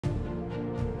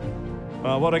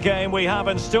Well, what a game we have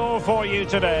in store for you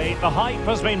today. The hype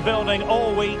has been building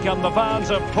all week and the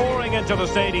fans are pouring into the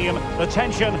stadium. The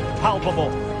tension palpable.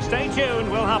 Stay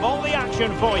tuned, we'll have all the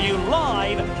action for you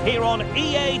live here on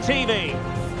EA TV.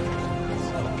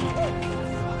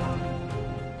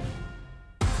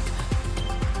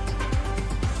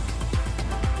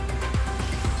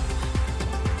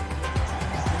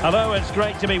 Hello, it's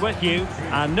great to be with you,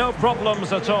 and no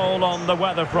problems at all on the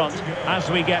weather front as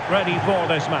we get ready for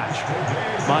this match.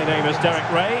 My name is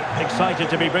Derek Ray, excited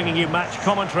to be bringing you match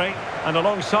commentary, and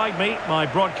alongside me, my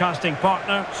broadcasting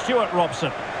partner, Stuart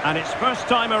Robson. And it's first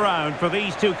time around for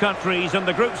these two countries in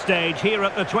the group stage here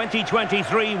at the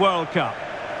 2023 World Cup.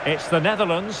 It's the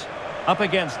Netherlands up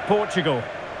against Portugal.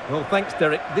 Well, thanks,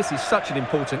 Derek. This is such an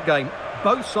important game.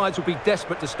 Both sides will be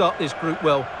desperate to start this group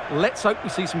well. Let's hope we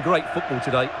see some great football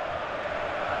today.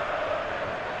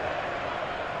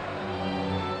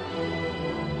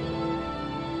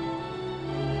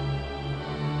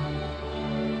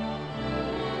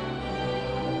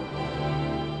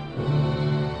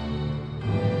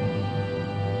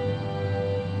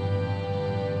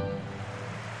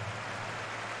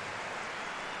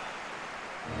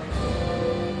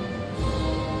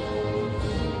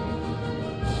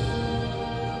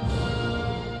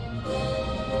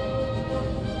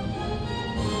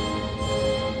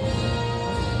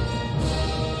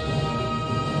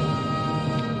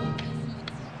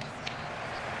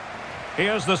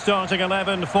 Here's the starting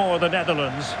 11 for the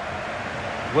Netherlands.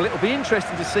 Well, it'll be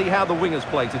interesting to see how the wingers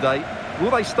play today. Will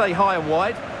they stay high and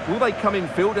wide? Will they come in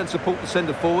field and support the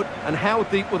centre forward? And how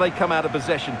deep will they come out of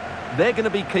possession? They're going to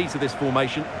be key to this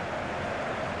formation.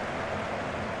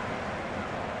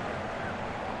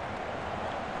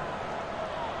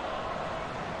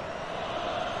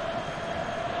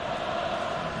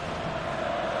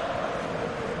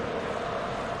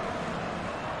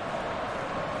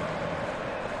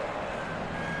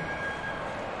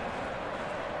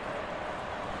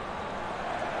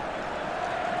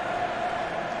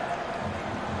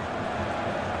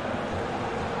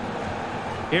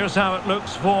 Here's how it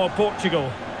looks for Portugal.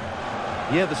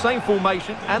 Yeah, the same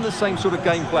formation and the same sort of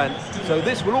game plan. So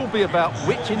this will all be about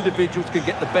which individuals can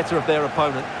get the better of their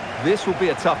opponent. This will be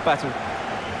a tough battle.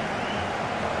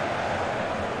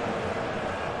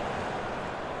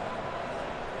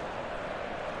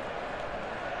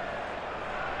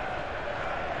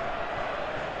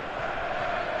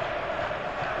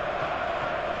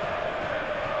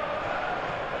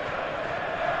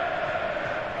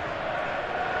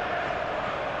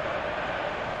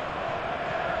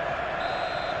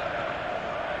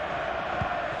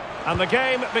 And the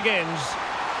game begins.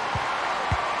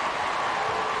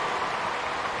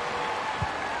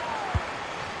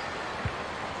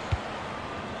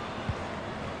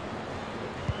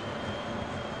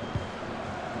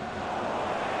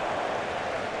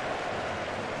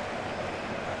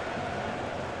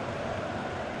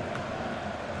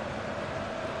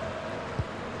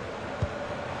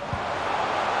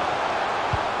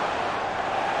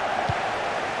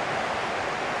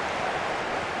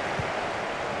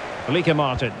 GODLIKE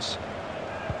Martins.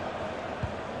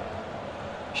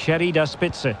 Sherry da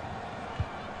Spitze.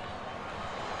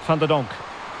 Van der Donk.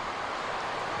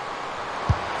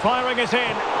 Firing it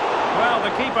in. Well,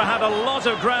 the keeper had a lot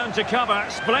of ground to cover.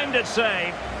 Splendid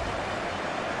save.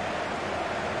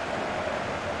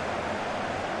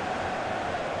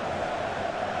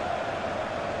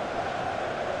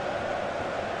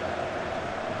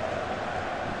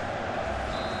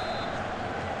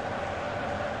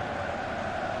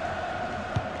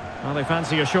 Well, they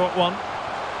fancy a short one.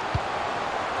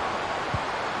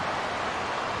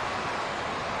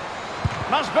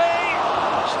 Must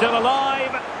be! Still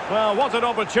alive. Well, what an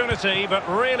opportunity, but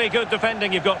really good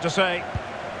defending, you've got to say.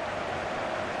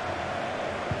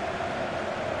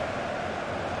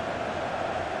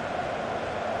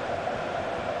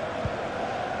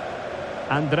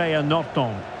 Andrea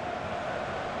Norton.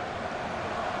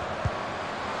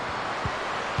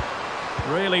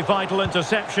 Really vital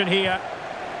interception here.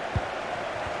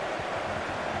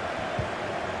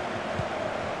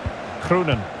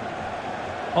 Groenen.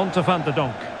 On to Van der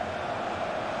Donk.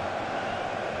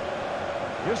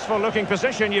 Useful looking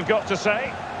position, you've got to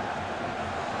say.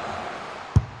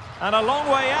 And a long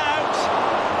way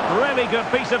out. Really good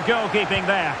piece of goalkeeping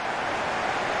there.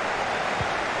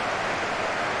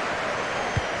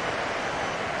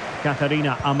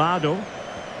 Catarina Amado.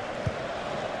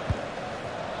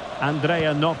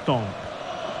 Andrea Norton.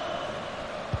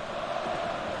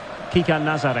 Kika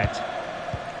Nazaret.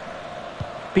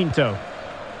 Pinto.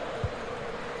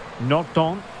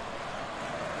 Norton.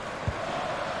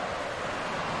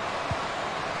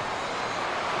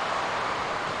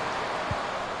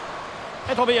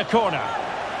 It'll be a corner.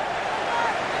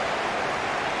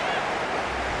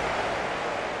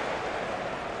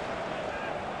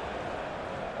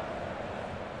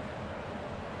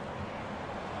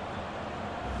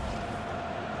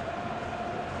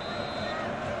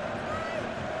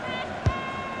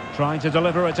 Trying to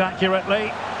deliver it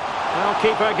accurately. Well,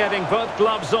 keeper getting both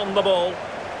gloves on the ball.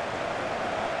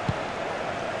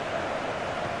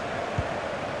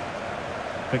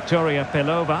 Victoria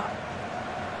Pelova.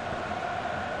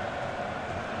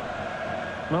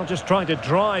 Well, just trying to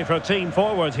drive her team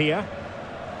forward here.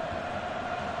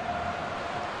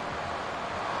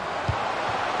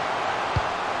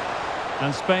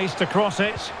 And space to cross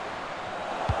it.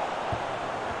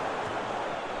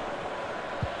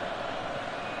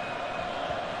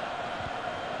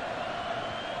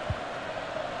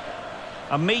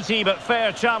 A meaty but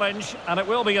fair challenge, and it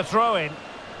will be a throw-in.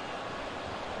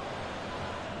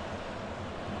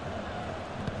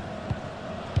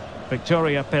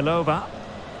 Victoria Pelova.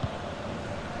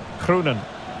 Kroenen.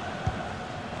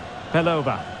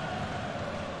 Pelova.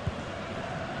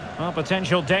 Oh,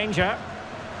 potential danger.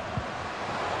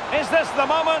 Is this the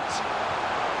moment?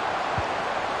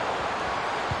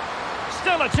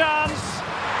 Still a chance.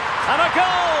 And a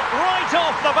goal right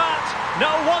off the bat.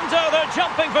 No wonder they're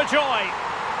jumping for joy.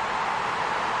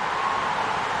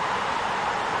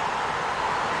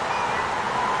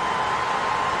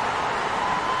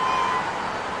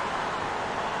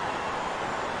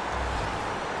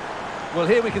 Well,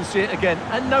 here we can see it again,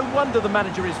 and no wonder the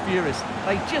manager is furious.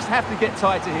 They just have to get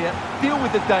tighter here, deal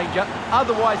with the danger,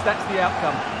 otherwise that's the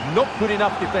outcome. Not good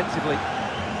enough defensively.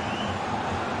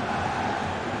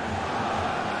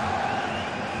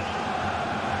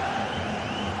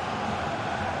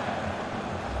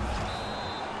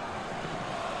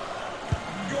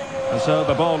 And so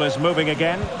the ball is moving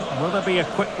again. Will there be a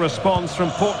quick response from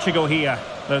Portugal here?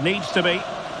 There needs to be.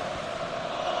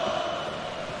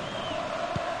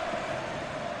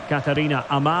 Catarina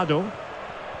Amado.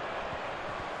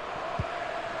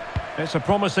 It's a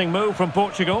promising move from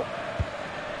Portugal.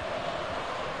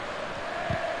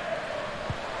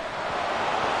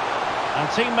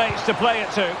 And teammates to play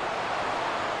it to.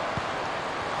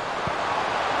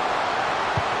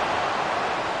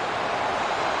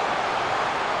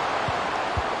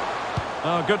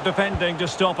 Oh, good defending to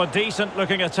stop a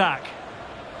decent-looking attack.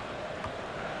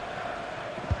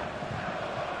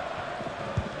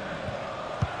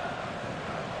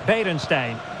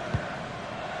 Berenstein.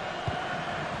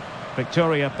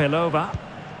 Victoria Pelova.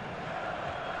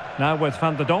 Now with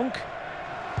Van de Donk.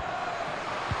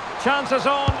 Chances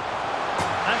on.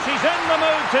 And she's in the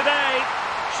mood today.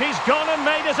 She's gone and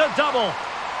made it a double.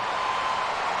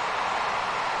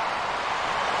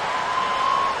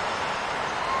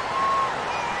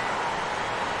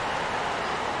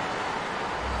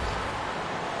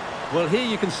 Well, here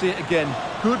you can see it again.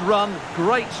 Good run,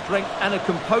 great strength, and a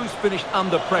composed finish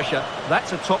under pressure.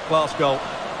 That's a top-class goal.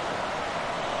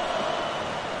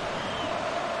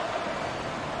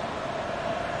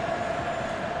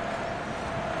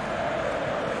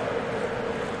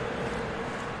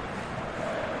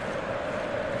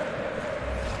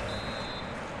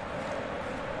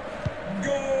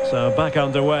 So back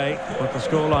underway, with the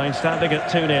scoreline standing at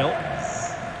 2-0.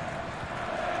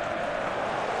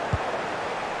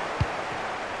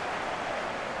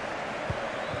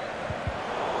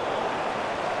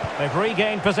 They've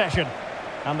regained possession,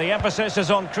 and the emphasis is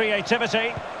on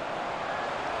creativity.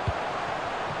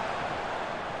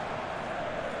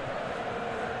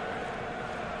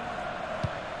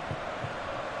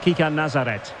 Kika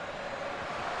Nazaret.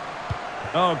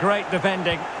 Oh, great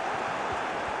defending.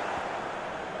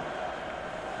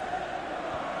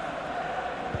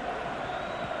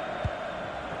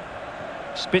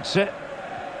 Spitze.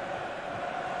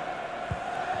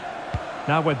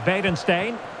 Now with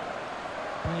Berenstein.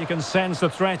 You can sense the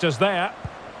threat is there.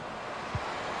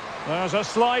 There's a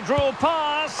slide rule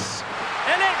pass.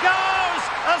 In it goes!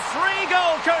 A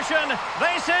 3-goal cushion.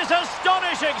 This is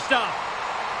astonishing stuff.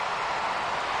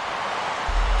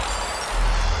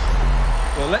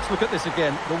 Well, let's look at this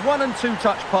again. The 1- and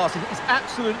 2-touch passing is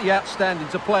absolutely outstanding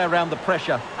to play around the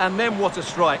pressure. And then what a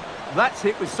strike. That's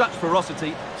hit with such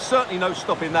ferocity. Certainly no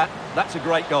stopping that. That's a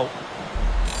great goal.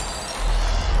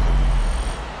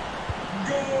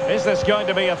 Is this going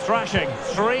to be a thrashing?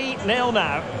 3-0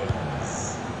 now.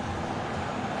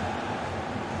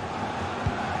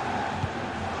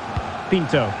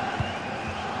 Pinto.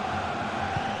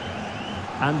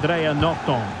 Andrea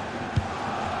Norton.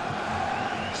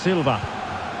 Silva.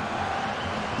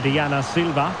 Diana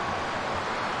Silva.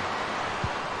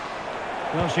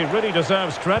 Well, she really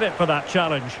deserves credit for that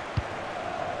challenge.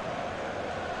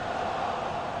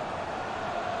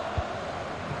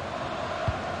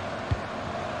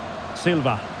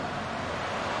 Silva.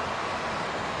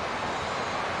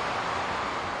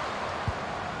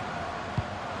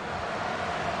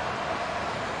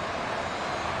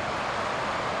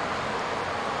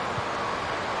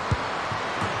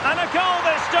 And a goal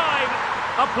this time,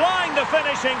 applying the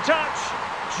finishing touch,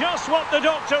 just what the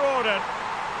doctor ordered.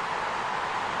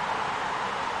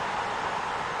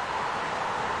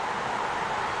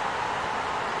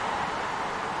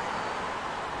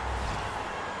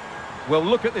 Well,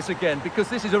 look at this again, because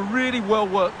this is a really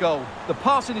well-worked goal. The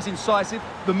passing is incisive,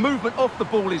 the movement off the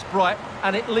ball is bright,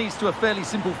 and it leads to a fairly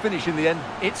simple finish in the end.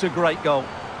 It's a great goal.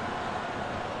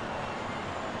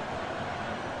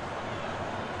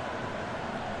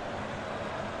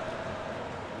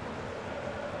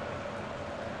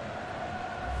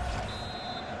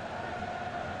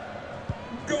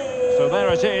 So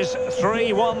there it is,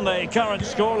 3-1 the current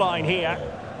scoreline here.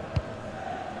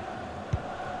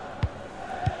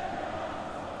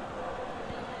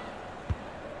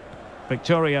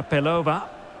 Victoria Pelova.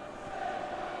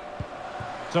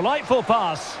 Delightful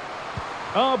pass.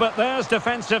 Oh, but there's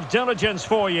defensive diligence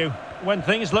for you when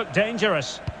things look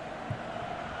dangerous.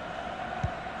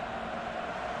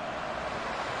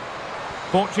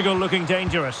 Portugal looking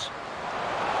dangerous.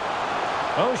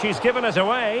 Oh, she's given it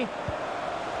away.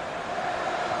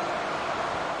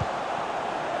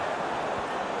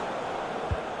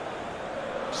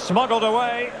 Smuggled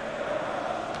away.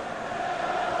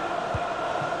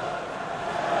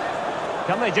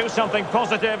 Can they do something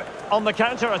positive on the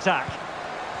counter-attack?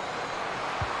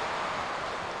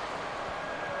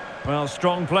 Well,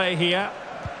 strong play here.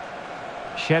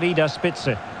 Sherida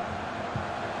Spitze.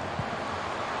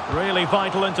 Really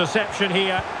vital interception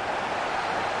here.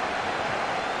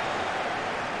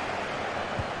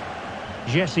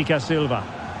 Jessica Silva.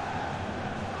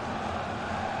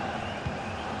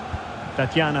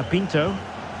 Tatiana Pinto.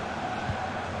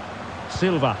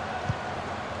 Silva.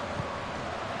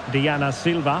 Diana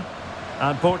Silva.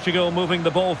 And Portugal moving the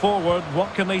ball forward.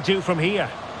 What can they do from here?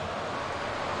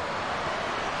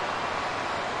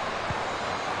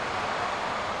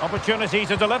 Opportunity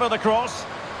to deliver the cross.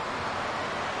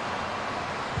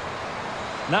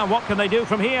 Now what can they do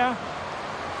from here?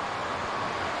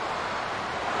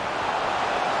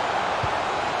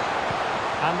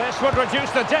 And this would reduce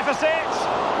the deficit.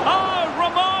 Oh,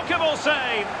 remarkable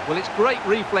save. Well, it's great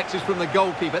reflexes from the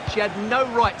goalkeeper. She had no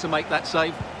right to make that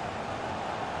save.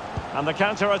 And the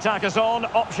counter-attack is on.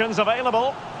 Options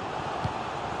available.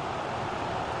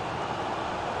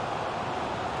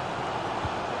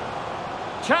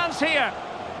 Chance here.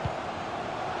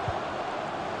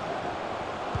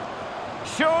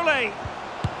 Surely.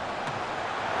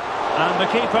 And the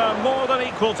keeper more than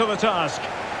equal to the task.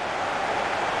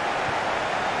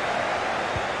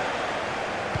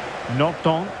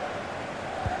 Norton.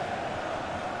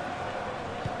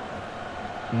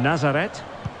 Nazareth.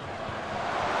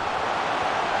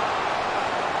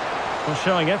 Well,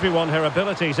 showing everyone her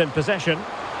abilities in possession.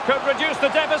 Could reduce the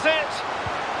deficit.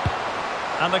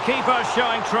 And the keeper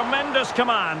showing tremendous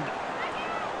command.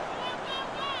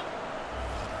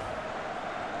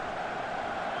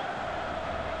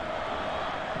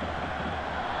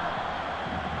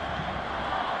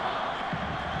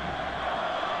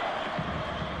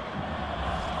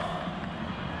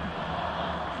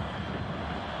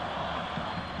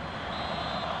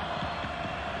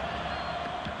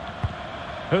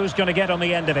 Who's going to get on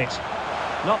the end of it?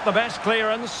 Not the best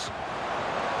clearance.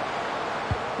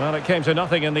 Well, it came to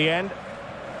nothing in the end.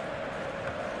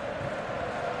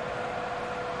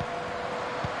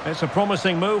 It's a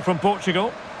promising move from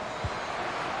Portugal.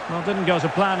 Well, didn't go to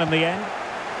plan in the end.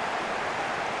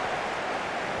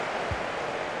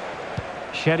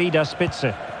 Sherida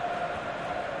Spitze.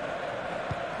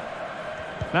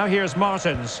 Now here's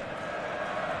Martins.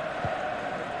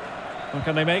 Well,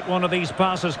 can they make one of these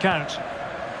passes count?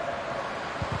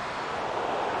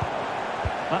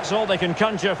 That's all they can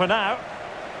conjure for now.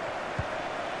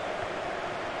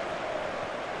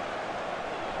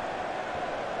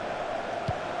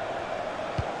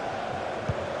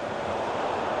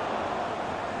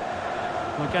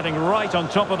 They're getting right on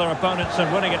top of their opponents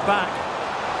and winning it back.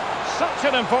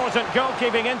 Such an important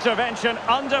goalkeeping intervention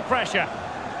under pressure.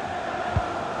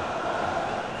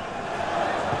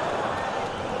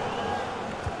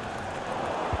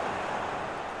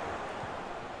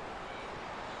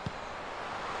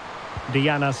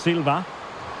 Diana Silva.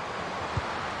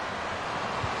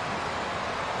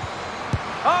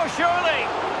 Oh, surely!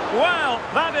 Well,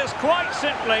 that is quite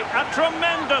simply a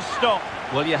tremendous stop.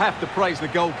 Well, you have to praise the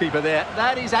goalkeeper there.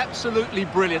 That is absolutely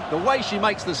brilliant. The way she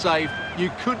makes the save,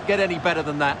 you couldn't get any better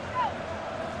than that.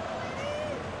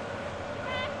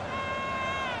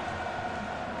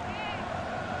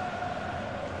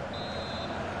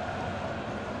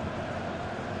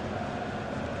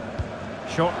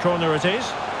 Short corner it is.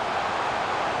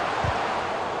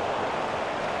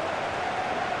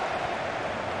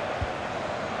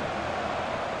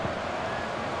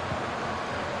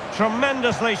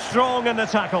 Tremendously strong in the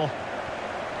tackle.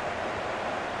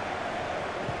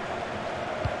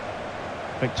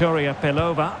 Victoria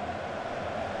Pelova.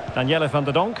 Daniele van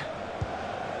der Donk.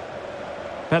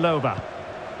 Pelova.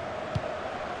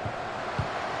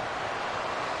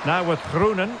 Now with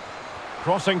Groenen.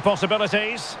 Crossing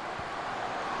possibilities.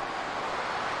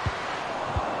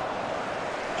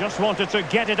 Just wanted to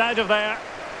get it out of there.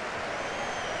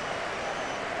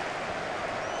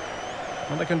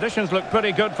 And the conditions look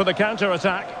pretty good for the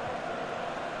counter-attack.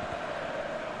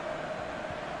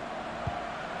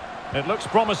 It looks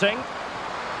promising.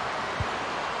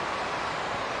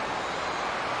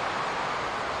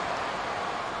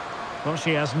 Well,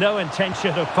 she has no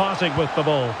intention of parting with the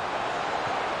ball.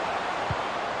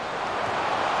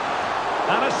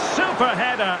 And a super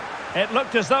header. It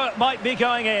looked as though it might be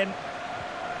going in.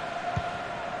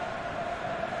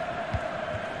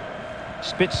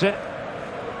 Spitze.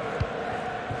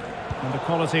 And the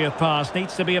quality of pass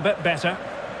needs to be a bit better.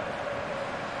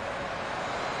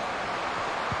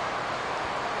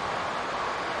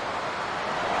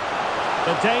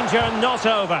 The danger not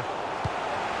over.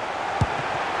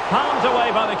 Palmed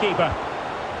away by the keeper.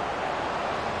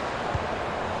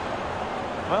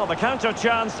 Well, the counter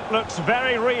chance looks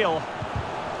very real.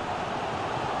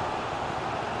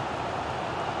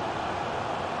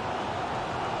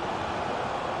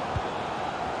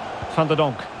 Van der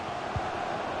Donk.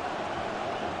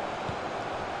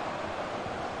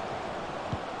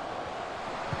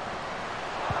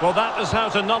 Well, that is how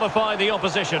to nullify the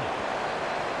opposition.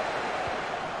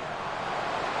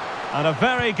 And a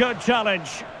very good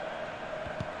challenge.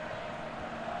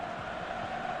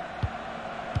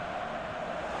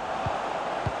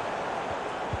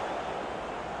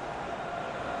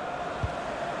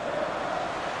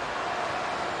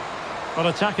 Well,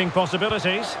 attacking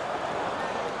possibilities.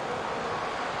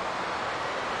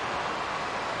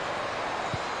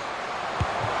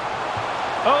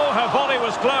 Oh, her volley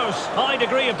was close. High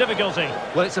degree of difficulty.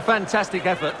 Well, it's a fantastic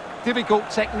effort. Difficult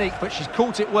technique, but she's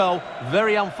caught it well.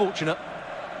 Very unfortunate.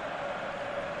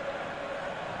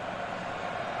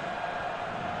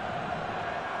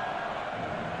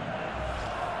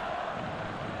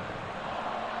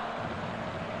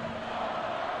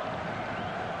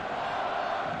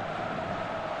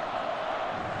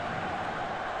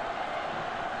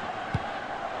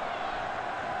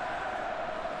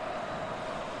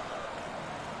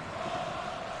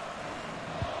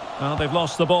 Well, they've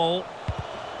lost the ball.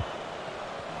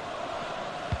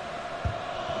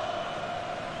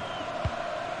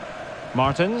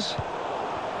 Martins.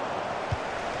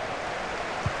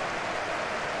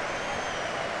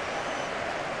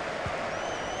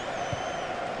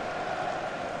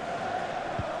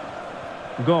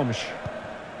 Gomes.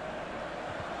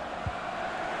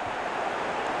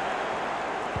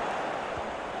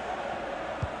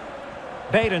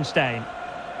 Berenstein.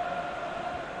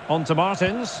 On to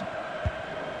Martins.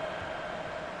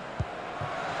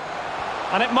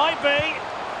 And it might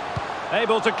be.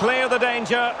 Able to clear the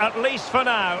danger, at least for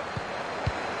now.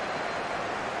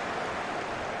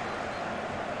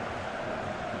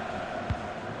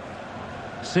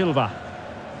 Silva.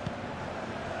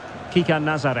 Kika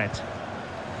Nazaret.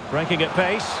 Breaking at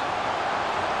pace.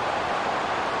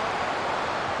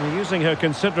 And using her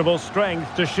considerable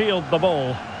strength to shield the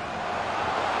ball.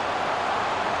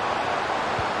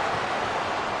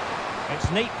 It's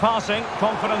neat passing,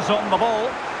 confidence on the ball.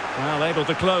 Well, able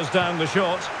to close down the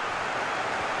shot.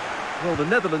 Well, the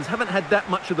Netherlands haven't had that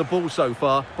much of the ball so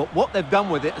far, but what they've done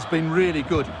with it has been really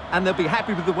good. And they'll be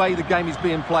happy with the way the game is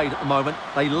being played at the moment.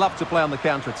 They love to play on the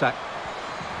counter-attack.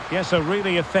 Yes, a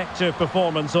really effective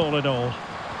performance all in all.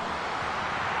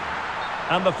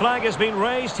 And the flag has been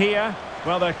raised here.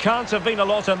 Well, there can't have been a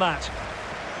lot in that.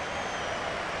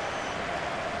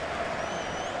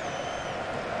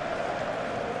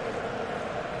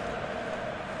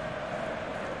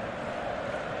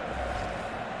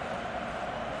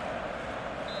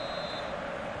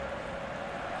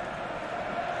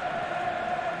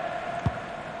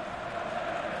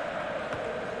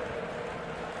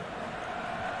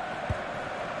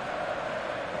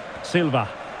 Silva.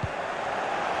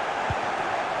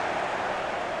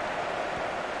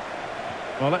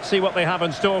 Well, let's see what they have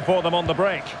in store for them on the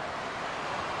break.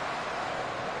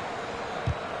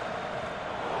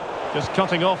 Just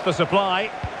cutting off the supply.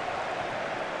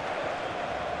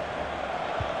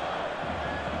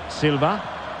 Silva.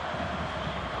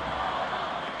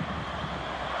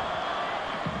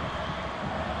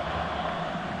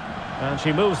 And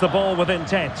she moves the ball with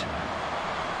intent.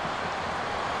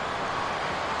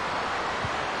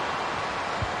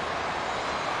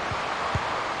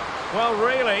 Well,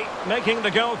 really, making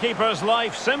the goalkeeper's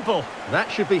life simple. That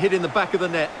should be hit in the back of the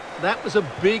net. That was a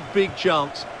big, big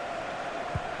chance.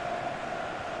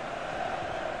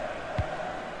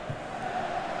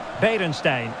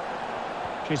 Bedenstein.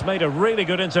 She's made a really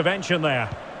good intervention there.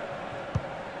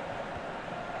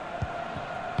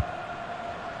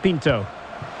 Pinto.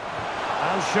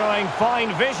 And showing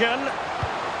fine vision.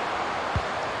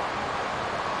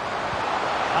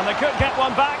 And they could get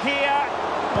one back here.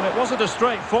 Well, it wasn't a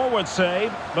straightforward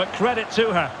save, but credit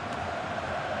to her.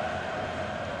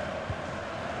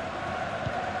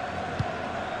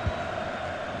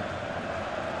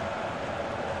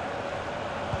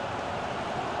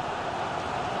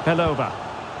 Pelova.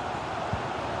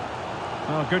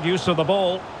 Oh, good use of the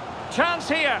ball. Chance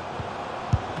here.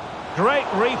 Great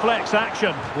reflex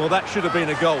action. Well, that should have been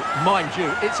a goal. Mind you,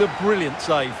 it's a brilliant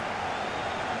save.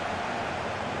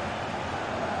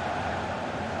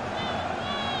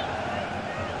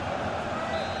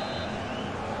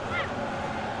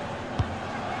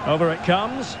 Over it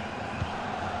comes.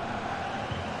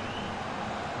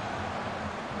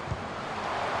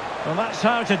 Well, that's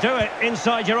how to do it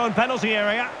inside your own penalty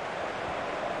area.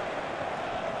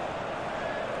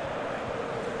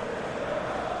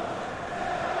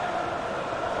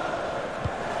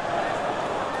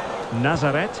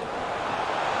 Nazareth.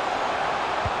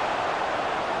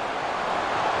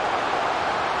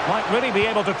 Might really be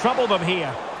able to trouble them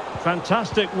here.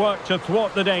 Fantastic work to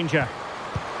thwart the danger.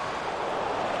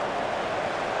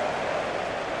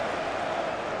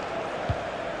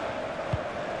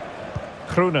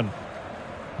 Kroenen.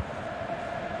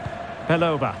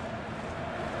 Pelova.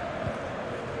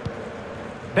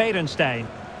 Bedenstein.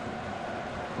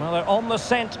 Well, they're on the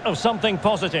scent of something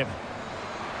positive.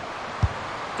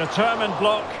 Determined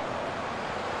block.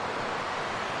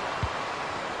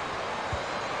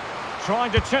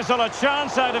 Trying to chisel a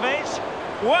chance out of it.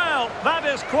 Well, that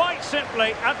is quite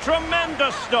simply a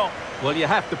tremendous stop. Well, you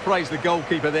have to praise the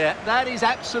goalkeeper there. That is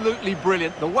absolutely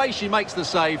brilliant. The way she makes the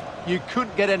save, you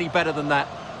couldn't get any better than that.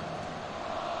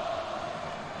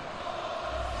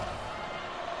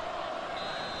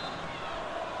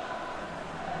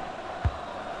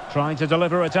 Trying to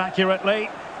deliver it accurately.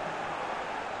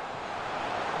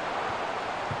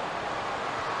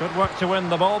 Good work to win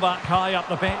the ball back high up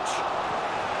the pitch.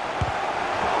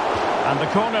 And the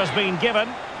corner's been given.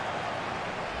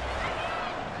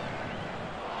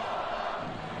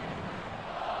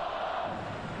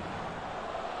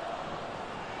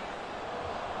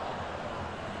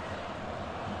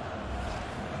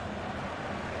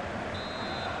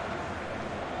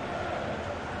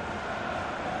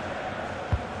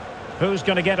 Who's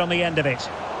going to get on the end of it?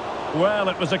 Well,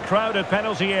 it was a crowded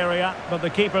penalty area, but the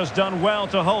keeper's done well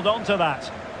to hold on to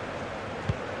that.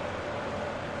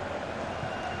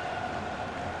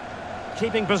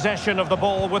 Keeping possession of the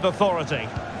ball with authority.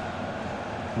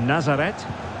 Nazareth.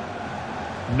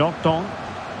 Norton.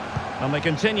 And they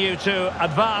continue to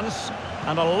advance,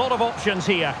 and a lot of options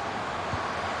here.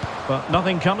 But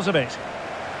nothing comes of it.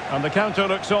 And the counter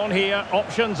looks on here,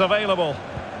 options available.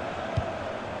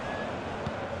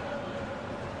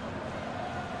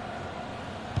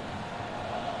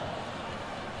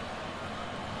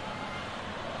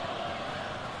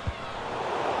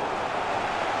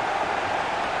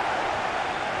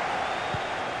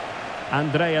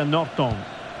 Andrea Norton.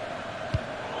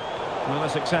 Well, a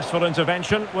successful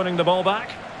intervention, winning the ball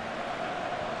back.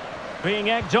 Being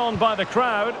egged on by the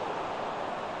crowd.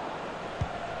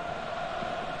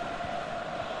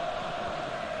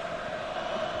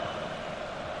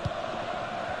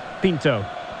 Pinto.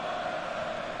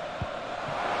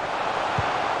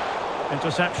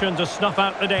 Interception to snuff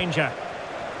out the danger.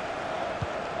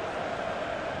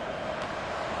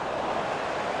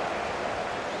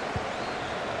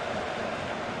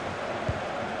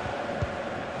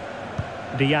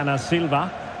 Diana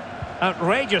Silva.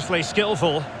 Outrageously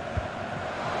skillful.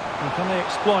 And can they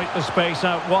exploit the space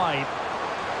out wide?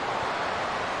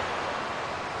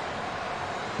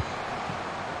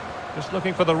 Just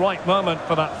looking for the right moment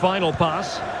for that final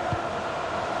pass.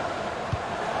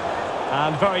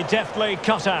 And very deftly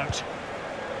cut out.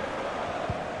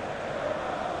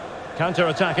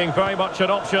 Counter-attacking, very much an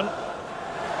option.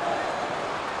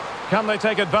 Can they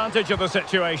take advantage of the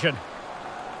situation?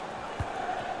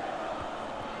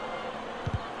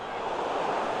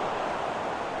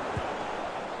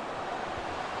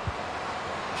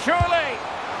 Surely,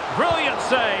 brilliant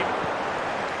save.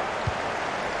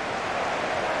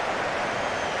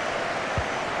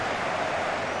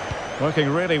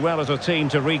 Working really well as a team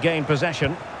to regain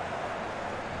possession.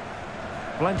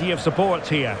 Plenty of support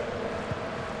here.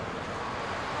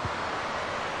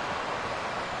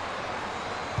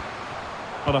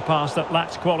 On a pass that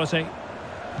lacks quality.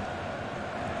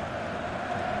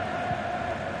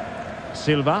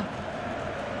 Silva.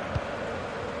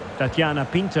 Tatiana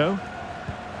Pinto.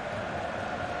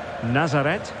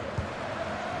 Nazaret.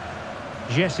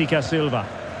 Jessica Silva.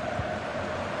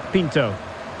 Pinto.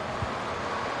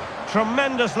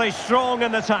 Tremendously strong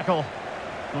in the tackle.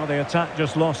 Well, the attack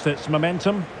just lost its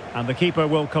momentum, and the keeper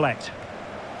will collect.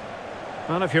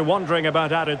 And if you're wondering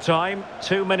about added time,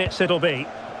 2 minutes it'll be.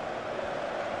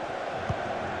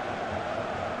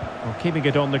 Well, keeping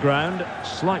it on the ground,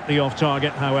 slightly off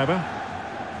target, however.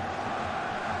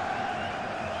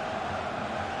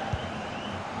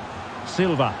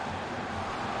 Silva.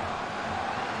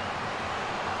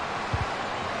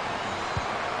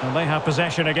 And they have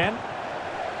possession again.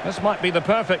 This might be the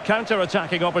perfect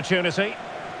counter-attacking opportunity.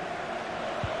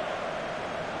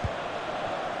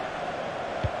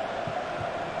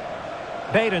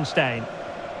 Berenstein.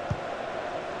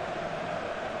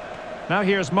 Now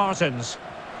here's Martins.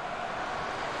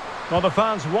 Well, the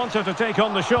fans wanted to take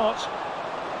on the shot.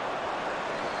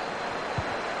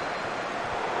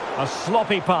 A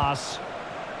sloppy pass.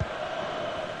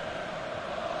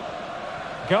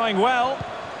 Going well.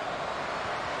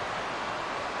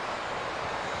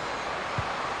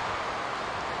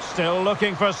 Still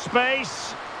looking for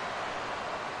space.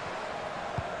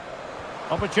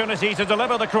 Opportunity to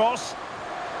deliver the cross.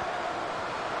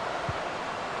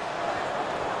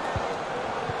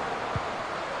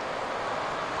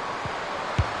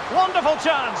 Wonderful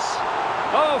chance.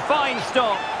 Oh, fine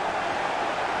stop.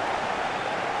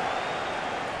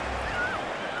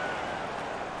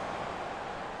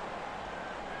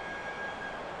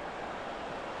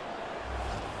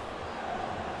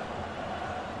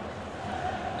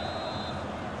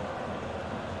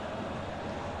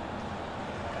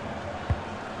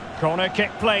 Corner kick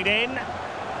played in.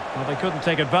 Well, they couldn't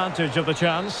take advantage of the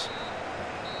chance.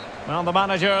 Well, the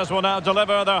managers will now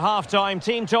deliver their half-time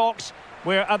team talks.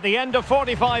 We're at the end of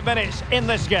 45 minutes in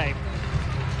this game.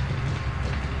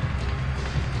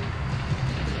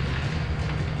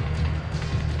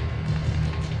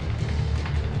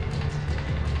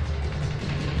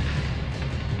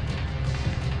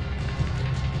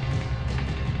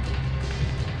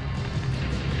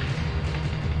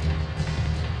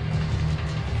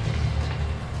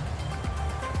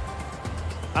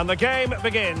 And the game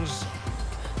begins.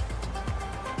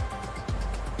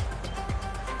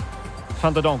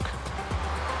 Van de Donk.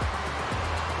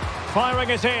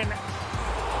 Firing it in.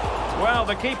 Well,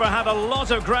 the keeper had a lot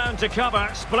of ground to cover.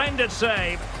 Splendid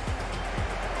save.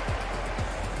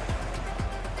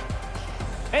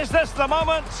 Is this the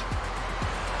moment?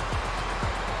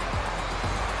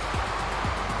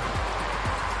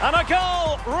 And a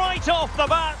goal right off the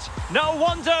bat. No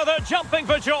wonder they're jumping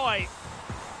for joy.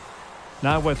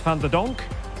 Now with Van de Donk.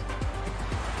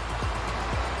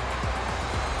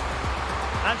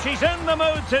 And she's in the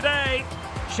mood today.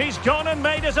 She's gone and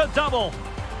made it a double.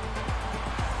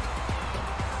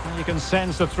 And you can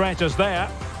sense the threat is there.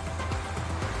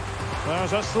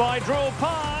 There's a slide rule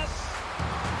pass.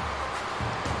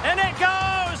 In it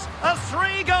goes! A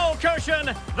 3-goal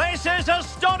cushion. This is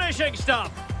astonishing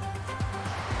stuff.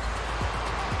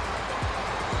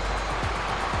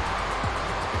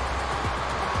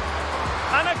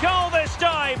 And a goal this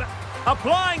time,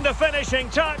 applying the finishing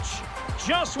touch,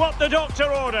 just what the doctor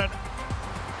ordered.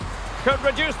 Could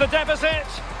reduce the deficit.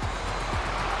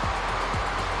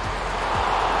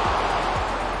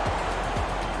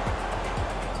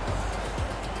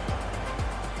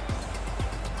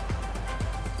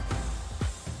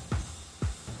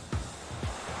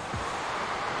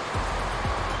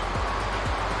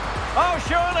 Oh,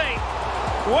 surely.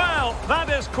 Well, that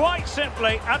is quite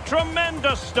simply a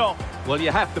tremendous stop. Well,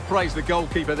 you have to praise the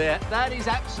goalkeeper there. That is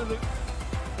absolute.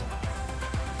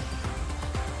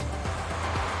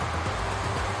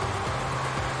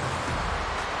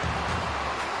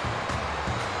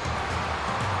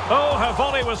 Oh, her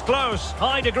volley was close.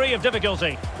 High degree of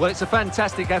difficulty. Well, it's a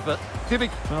fantastic effort.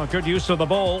 Oh, good use of the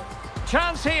ball.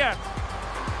 Chance here.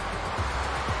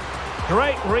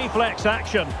 Great reflex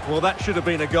action. Well, that should have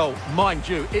been a goal. Mind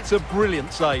you, it's a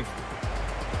brilliant save.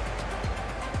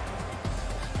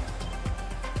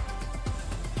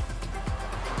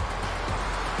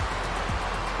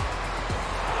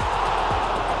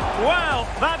 Well,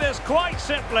 that is quite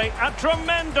simply a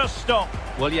tremendous stop.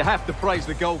 Well, you have to praise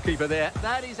the goalkeeper there.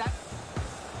 That is...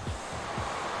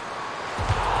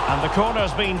 And the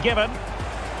corner's been given.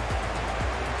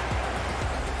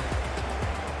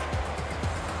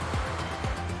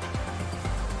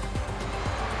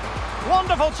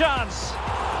 Wonderful chance.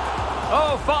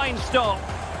 Oh, fine stop.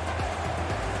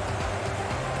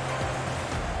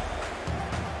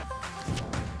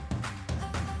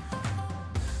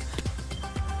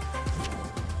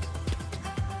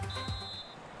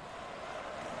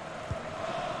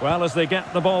 Well, as they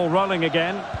get the ball rolling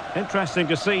again, interesting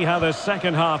to see how the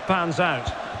second half pans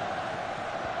out.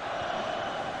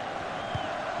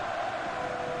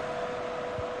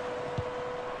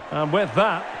 And with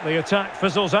that, the attack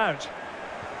fizzles out.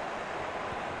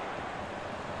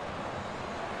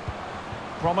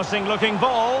 Promising looking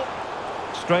ball.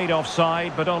 Straight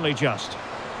offside, but only just.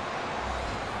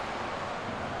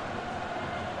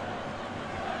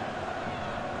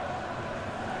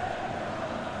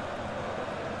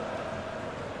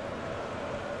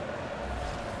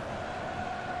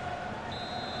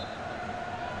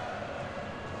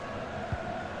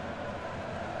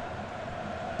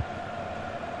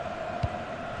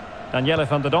 Danielle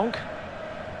van der Donk.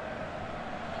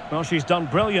 Well, she's done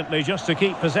brilliantly just to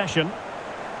keep possession.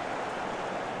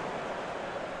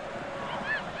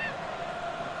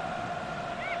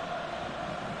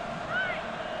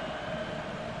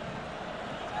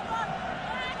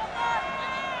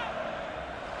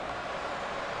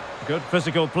 Good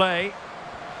physical play.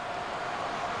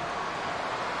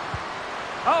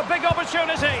 Oh, big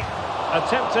opportunity!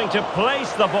 Attempting to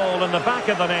place the ball in the back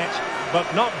of the net,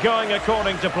 but not going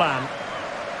according to plan.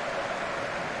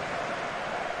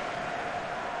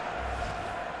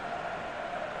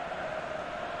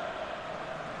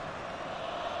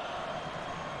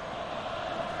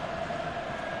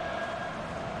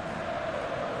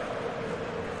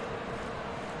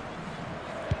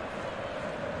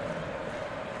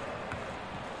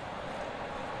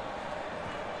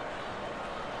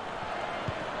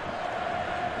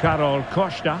 Karol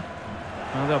Costa.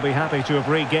 Well, they'll be happy to have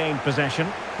regained possession.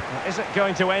 Is it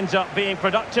going to end up being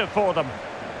productive for them?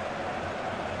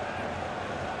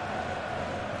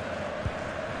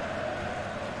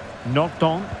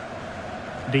 Norton.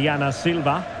 Diana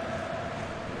Silva.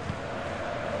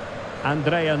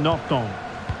 Andrea Norton.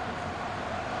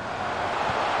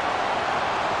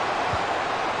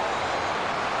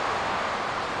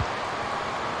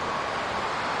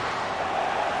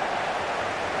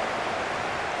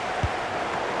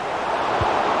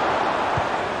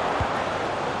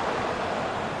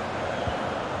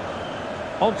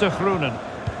 On to Groenen.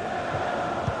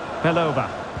 Pelova.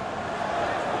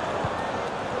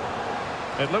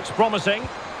 It looks promising.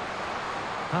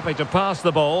 Happy to pass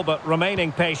the ball, but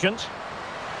remaining patient.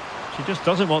 She just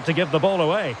doesn't want to give the ball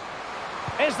away.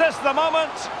 Is this the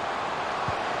moment?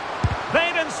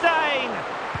 Weidenstein!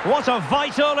 What a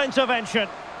vital intervention.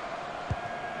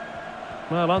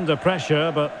 Well, under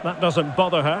pressure, but that doesn't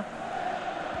bother her.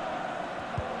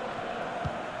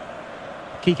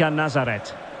 Kika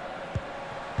Nazaret.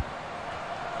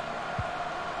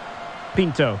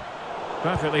 Pinto.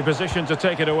 Perfectly positioned to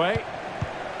take it away.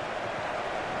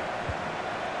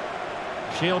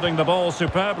 Shielding the ball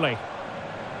superbly.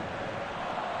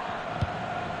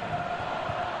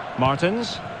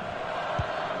 Martens.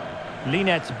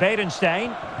 Linette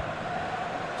Weidenstein.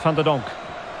 Van der Donk.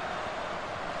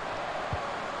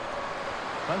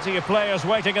 Plenty of players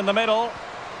waiting in the middle.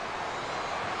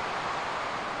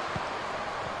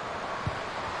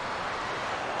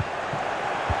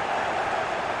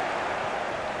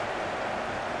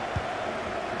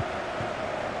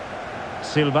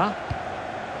 Silva.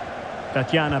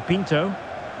 Tatiana Pinto.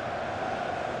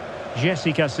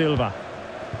 Jessica Silva.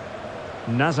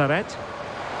 Nazaret.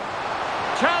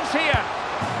 Chance here.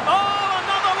 Oh,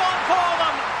 another one for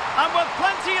them. And with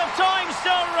plenty of time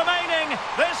still remaining,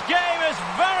 this game is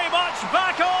very much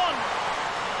back on.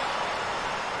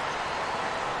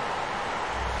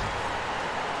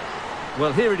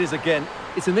 Well, here it is again.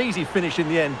 It's an easy finish in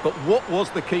the end, but what was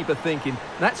the keeper thinking?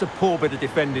 That's a poor bit of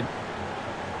defending.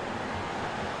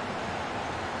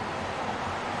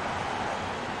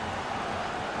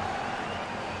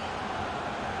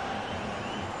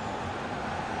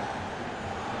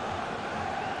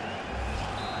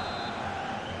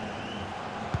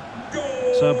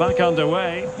 So back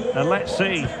underway, and let's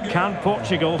see, can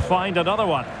Portugal find another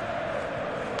one?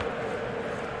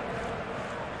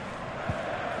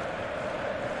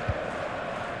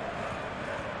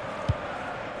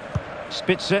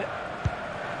 Spitze.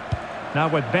 Now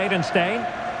with Weidenstein.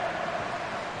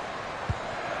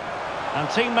 And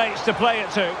teammates to play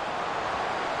it to.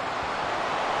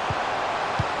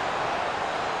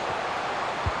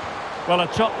 Well, a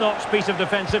top-notch piece of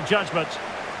defensive judgment.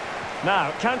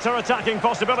 Now, counter-attacking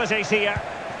possibilities here.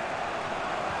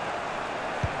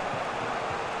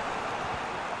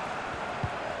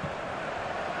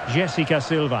 Jessica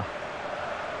Silva.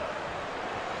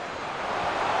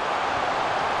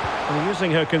 And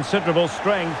using her considerable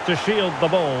strength to shield the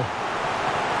ball.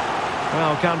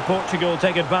 Well, can Portugal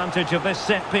take advantage of this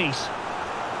set piece?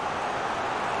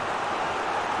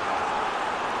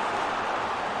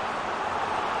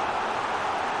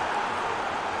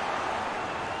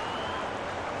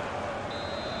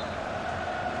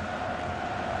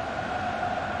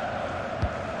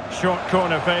 Short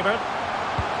corner favoured.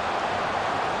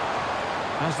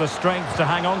 Has the strength to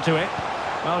hang on to it,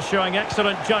 while showing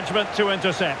excellent judgment to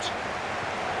intercept.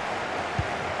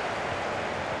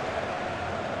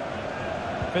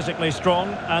 Physically strong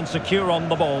and secure on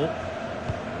the ball.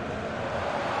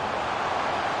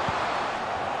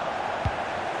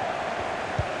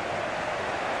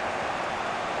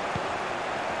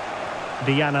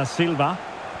 Diana Silva.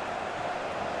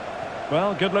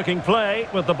 Well, good-looking play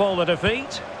with the ball at her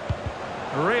feet.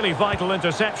 Really vital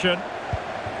interception.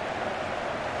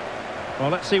 Well,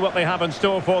 let's see what they have in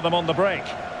store for them on the break.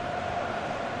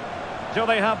 Do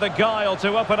they have the guile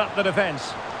to open up the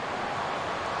defence?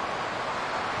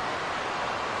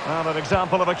 And an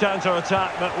example of a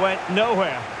counter-attack that went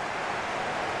nowhere.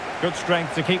 Good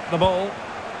strength to keep the ball.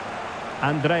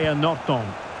 Andrea Norton.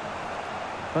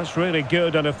 That's really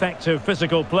good and effective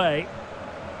physical play.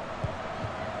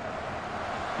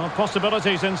 Well,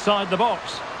 possibilities inside the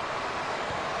box.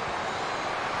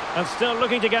 And still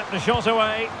looking to get the shot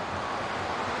away.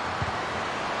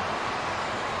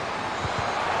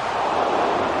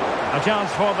 A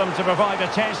chance for them to provide a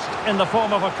test in the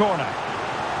form of a corner.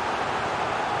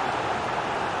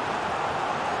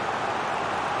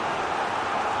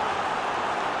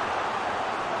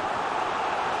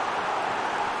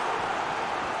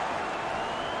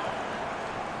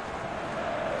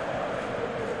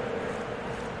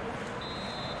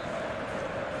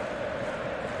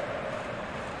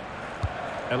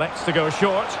 Elects to go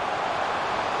short.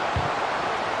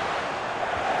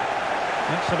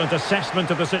 Excellent assessment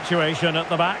of the situation at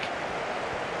the back.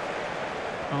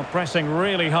 Well, pressing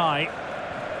really high.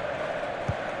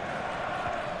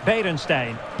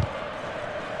 Berenstein.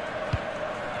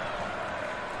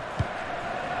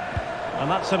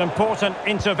 And that's an important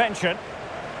intervention.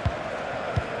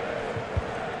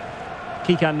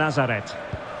 Kika Nazaret.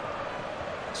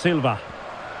 Silva.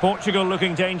 Portugal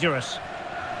looking dangerous.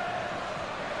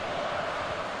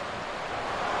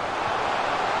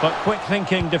 But quick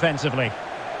thinking defensively.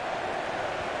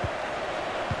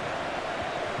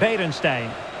 Berenstein.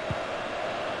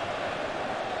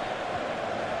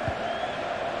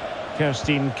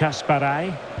 Kerstin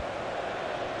Kasparai.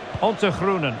 On to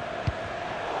Groenen.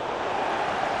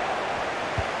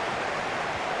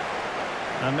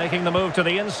 And making the move to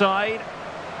the inside.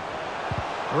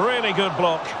 Really good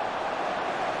block.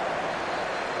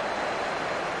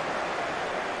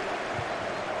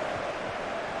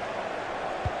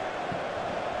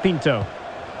 Pinto.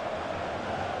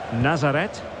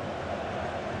 Nazaret.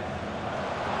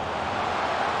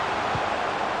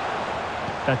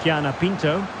 Tatiana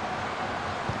Pinto.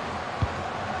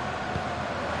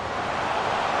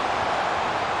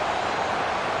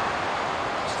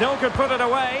 Still could put it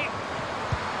away.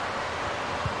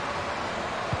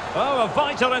 Oh, a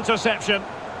vital interception.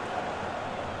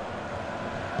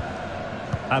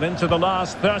 And into the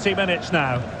last 30 minutes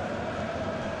now.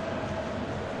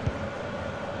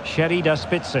 Sherida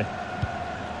Spitze.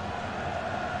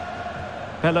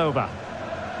 Pelova.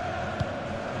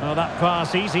 Oh, that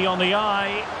pass easy on the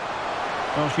eye.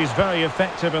 Well, she's very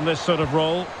effective in this sort of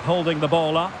role, holding the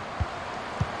ball up.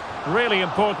 Really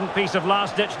important piece of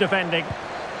last-ditch defending.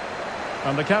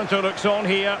 And the counter looks on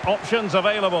here, options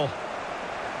available.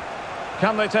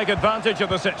 Can they take advantage of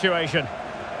the situation?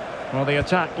 Well, the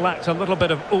attack lacked a little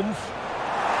bit of oomph.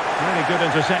 Really good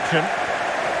interception.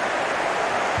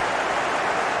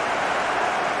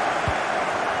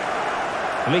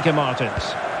 Lieke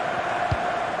Martens.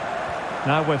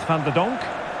 Now with Van de Donk.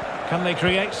 Can they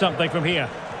create something from here?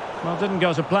 Well, didn't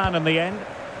go to plan in the end.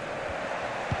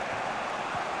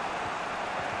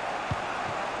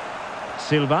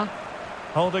 Silva.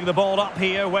 Holding the ball up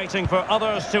here, waiting for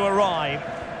others to arrive.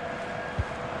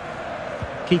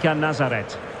 Kika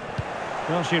Nazaret.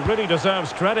 Well, she really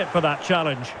deserves credit for that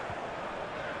challenge.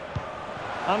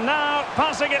 And now,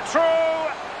 passing it through.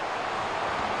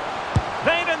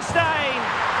 Berenstein.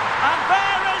 And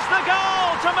there is the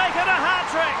goal to make it a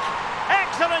hat-trick.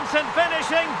 Excellence in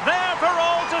finishing, there for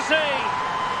all to see.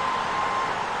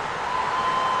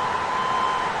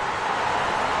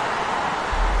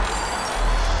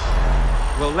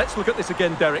 Well, let's look at this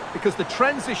again, Derek, because the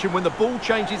transition when the ball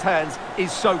changes hands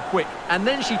is so quick. And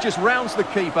then she just rounds the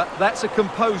keeper. That's a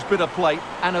composed bit of play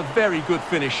and a very good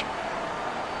finish.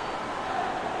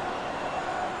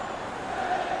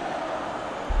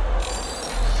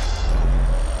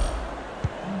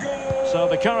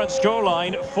 current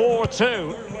scoreline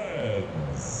 4-2.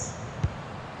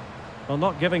 Well,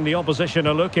 not giving the opposition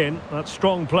a look in. That's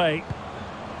strong play.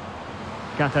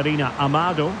 Catarina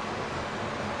Amado.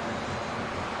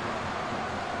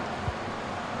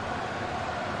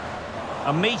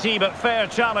 A meaty but fair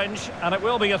challenge, and it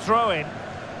will be a throw-in.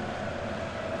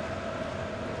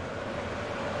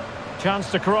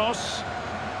 Chance to cross.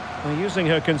 And using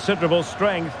her considerable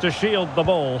strength to shield the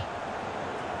ball.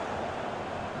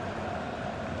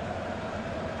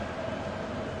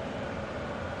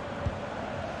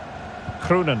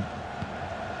 Kroenen.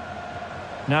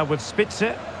 Now with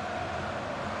Spitze.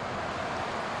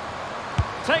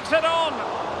 Takes it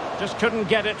on. Just couldn't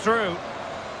get it through.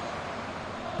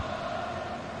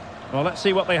 Well, let's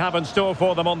see what they have in store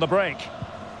for them on the break.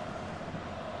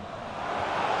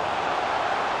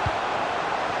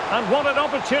 And what an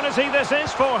opportunity this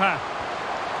is for her.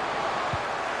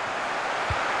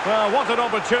 Well, what an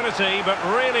opportunity, but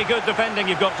really good defending,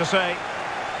 you've got to say.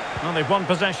 Well, they've won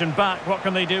possession back. What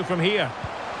can they do from here?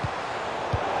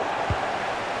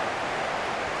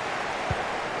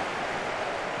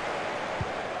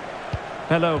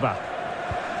 Pelova.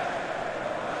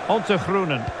 On to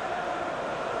Kroenen.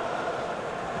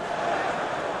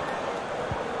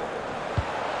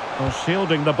 Well,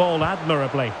 shielding the ball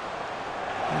admirably.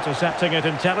 Intercepting it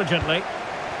intelligently.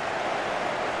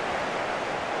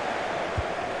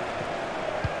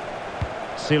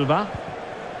 Silva.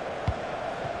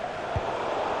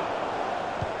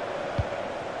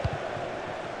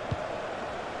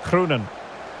 Kroenen.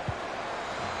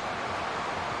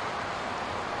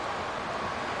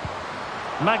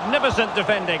 Magnificent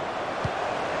defending.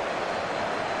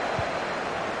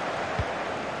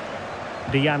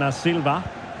 Diana Silva.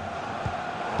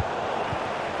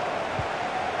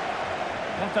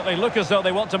 Definitely look as though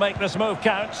they want to make this move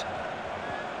count.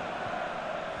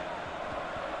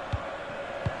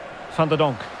 Van der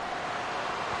Donk.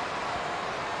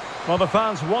 Well, the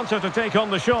fans want her to take on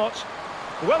the shot.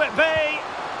 Will it be?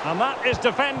 And that is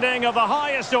defending of the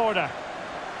highest order.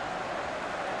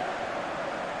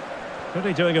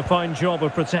 Really doing a fine job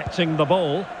of protecting the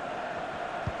ball.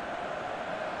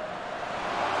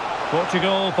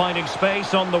 Portugal finding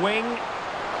space on the wing.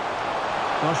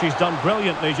 Well, she's done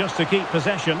brilliantly just to keep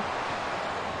possession.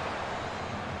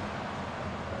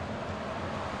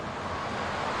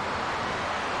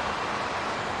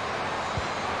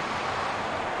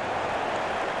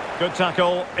 Good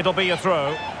tackle, it'll be a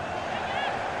throw.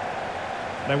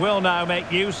 They will now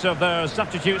make use of their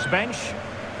substitutes bench.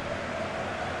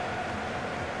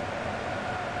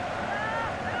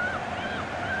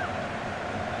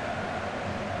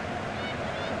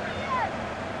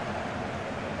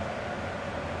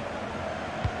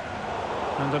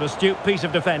 And an astute piece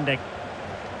of defending.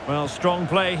 Well, strong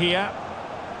play here.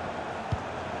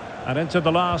 And into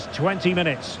the last 20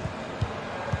 minutes.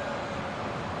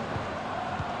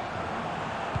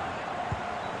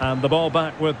 And the ball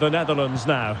back with the Netherlands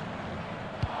now.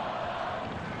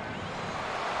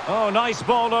 Oh, nice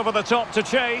ball over the top to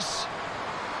chase.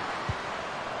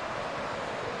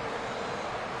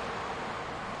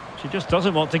 She just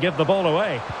doesn't want to give the ball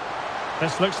away.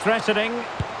 This looks threatening.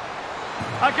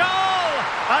 A goal!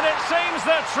 And it seems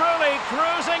they're truly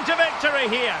cruising to victory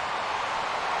here.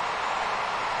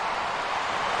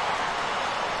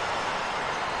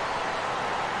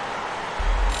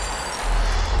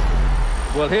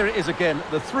 Well, here it is again.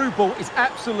 The through ball is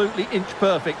absolutely inch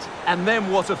perfect. And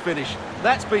then what a finish.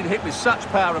 That's been hit with such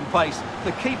power and pace.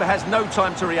 The keeper has no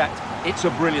time to react. It's a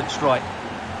brilliant strike.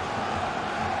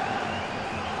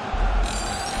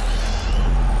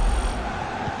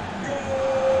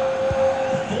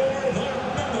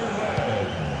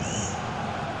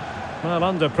 Well,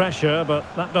 under pressure, but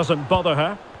that doesn't bother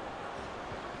her.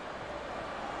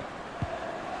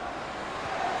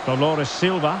 Dolores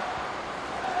Silva.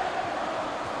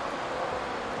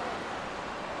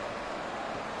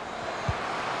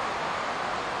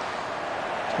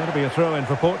 It's going to be a throw-in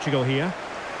for Portugal here.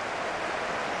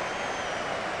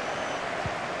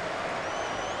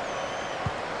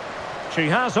 She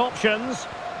has options.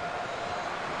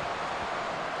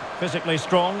 Physically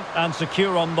strong and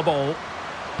secure on the ball.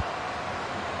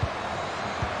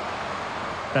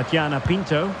 Tatiana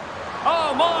Pinto.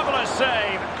 Oh, marvellous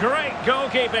save. Great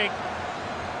goalkeeping.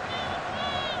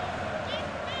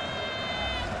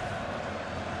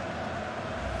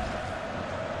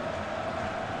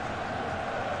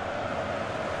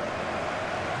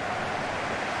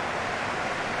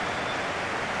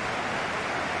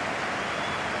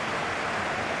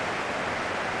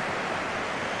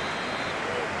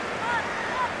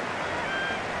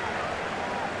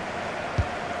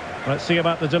 Let's see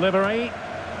about the delivery.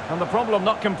 And the problem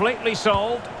not completely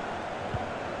solved.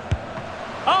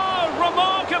 Oh,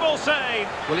 remarkable save!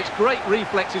 Well, it's great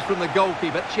reflexes from the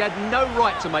goalkeeper. She had no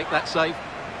right to make that save.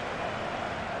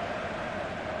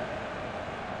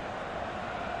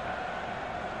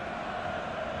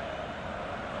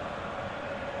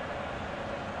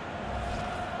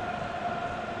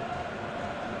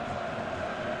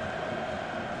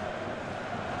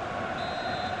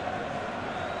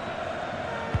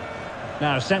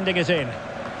 Now sending it in.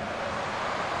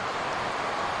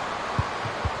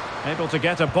 Able to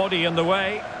get a body in the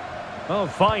way. Oh,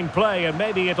 fine play, and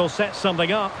maybe it'll set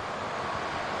something up.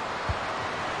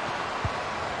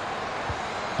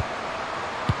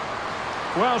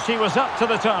 Well, she was up to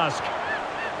the task.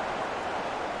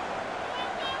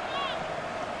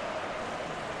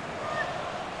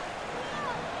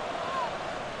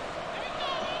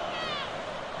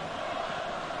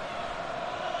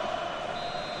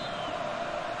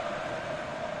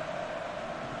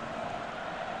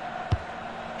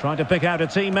 Trying to pick out a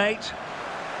teammate.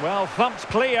 Well, thumped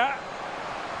clear.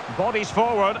 Bodies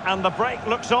forward and the break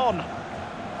looks on.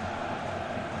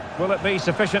 Will it be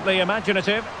sufficiently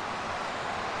imaginative?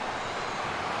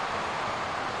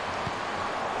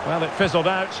 Well, it fizzled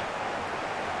out.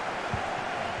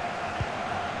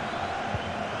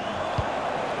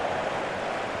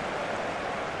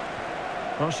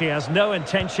 Well, she has no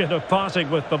intention of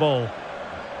parting with the ball.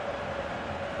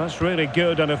 That's really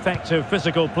good and effective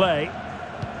physical play.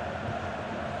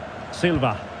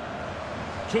 Silva,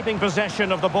 keeping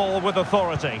possession of the ball with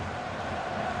authority.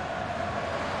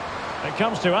 It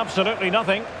comes to absolutely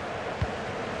nothing.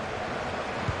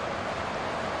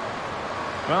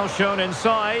 Well shown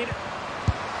inside.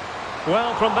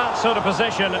 Well, from that sort of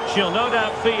position, she'll no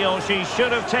doubt feel she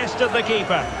should have tested the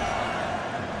keeper.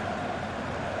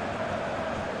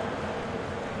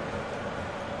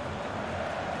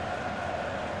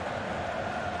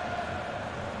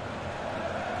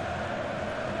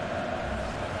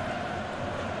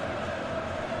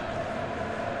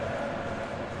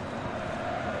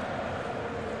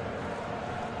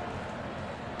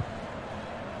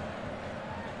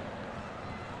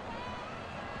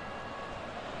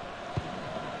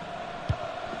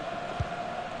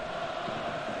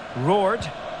 Roared.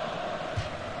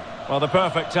 Well, the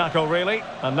perfect tackle, really.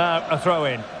 And now a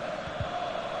throw-in.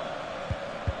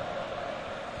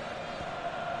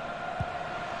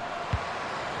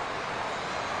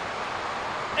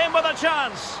 In with a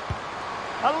chance.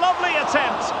 A lovely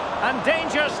attempt. And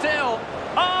danger still.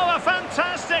 Oh, a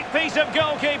fantastic piece of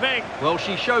goalkeeping. Well,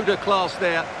 she showed her class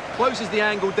there. Closes the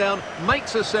angle down,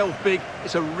 makes herself big.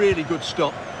 It's a really good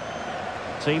stop.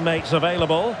 Teammates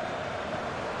available.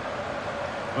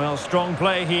 Well, strong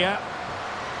play here.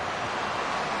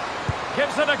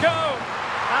 Gives it a go.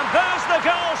 And there's the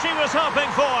goal she was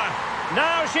hoping for.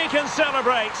 Now she can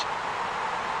celebrate.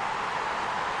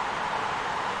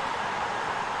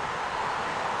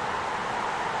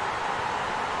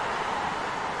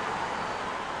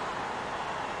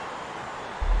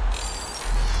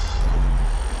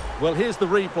 Well, here's the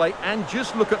replay, and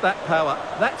just look at that power.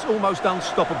 That's almost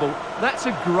unstoppable. That's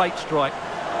a great strike.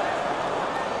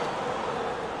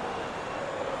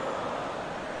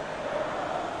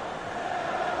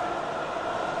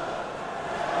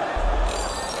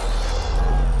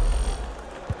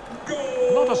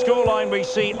 Not a scoreline we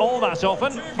see all that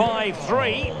often.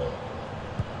 5-3.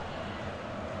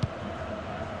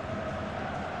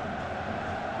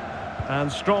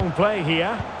 And strong play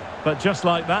here. But just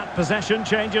like that, possession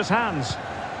changes hands.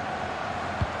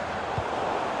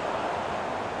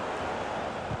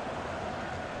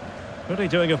 Really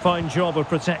doing a fine job of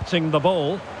protecting the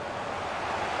ball.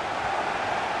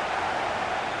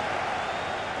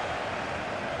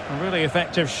 A really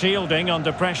effective shielding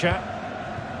under pressure.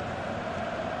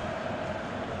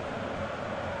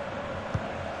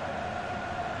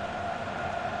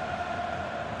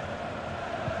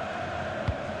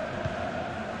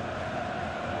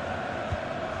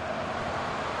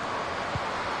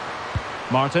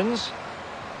 Martins.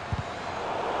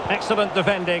 Excellent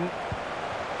defending.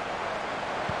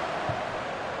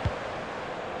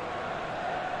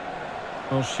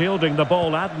 Well, shielding the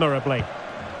ball admirably.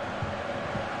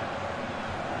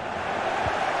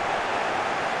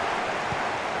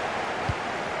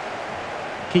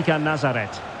 Kika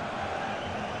Nazaret.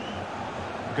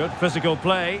 Good physical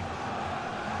play.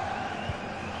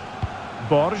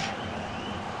 Borg.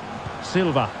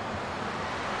 Silva.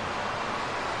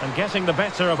 And getting the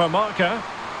better of her marker.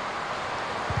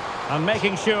 And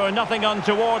making sure nothing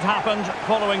untoward happened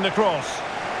following the cross.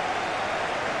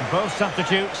 Both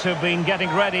substitutes who've been getting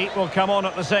ready will come on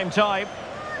at the same time.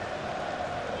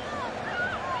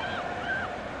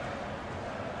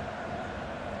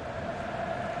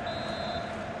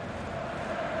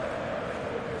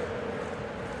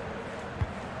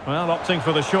 Well, opting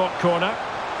for the short corner.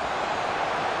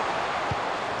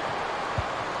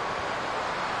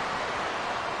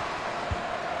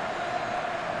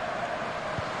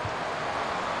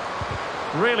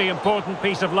 Really important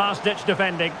piece of last-ditch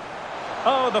defending.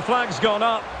 Oh, the flag's gone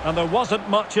up, and there wasn't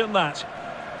much in that.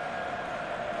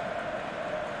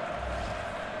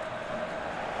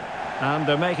 And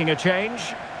they're making a change.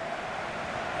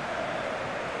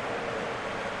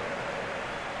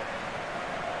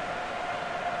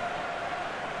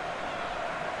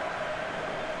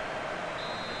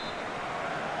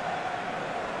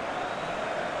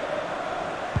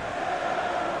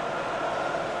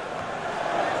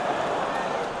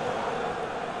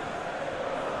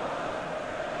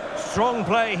 Strong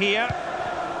play here.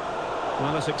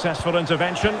 Well, a successful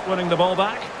intervention, winning the ball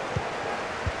back.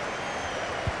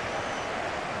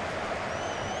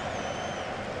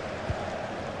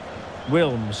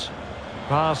 Wilms.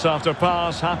 Pass after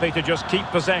pass, happy to just keep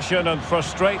possession and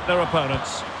frustrate their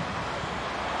opponents.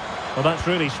 Well, that's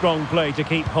really strong play to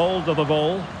keep hold of the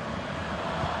ball.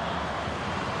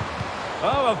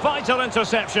 Oh, a vital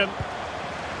interception.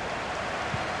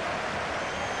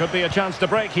 Could be a chance to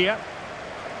break here.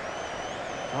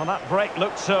 Well, that break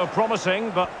looked so promising,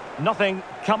 but nothing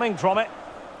coming from it.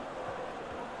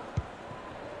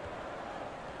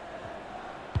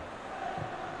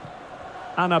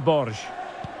 Anna Borj.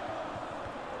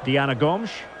 Diana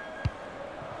Gomes.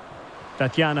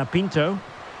 Tatiana Pinto.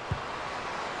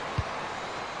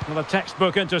 Well, a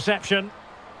textbook interception.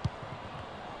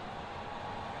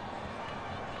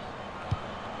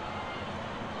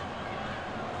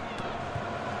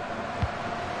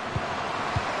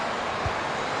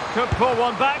 Could pull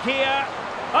one back here.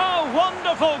 Oh,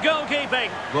 wonderful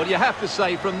goalkeeping. Well, you have to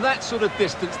say, from that sort of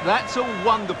distance, that's a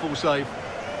wonderful save.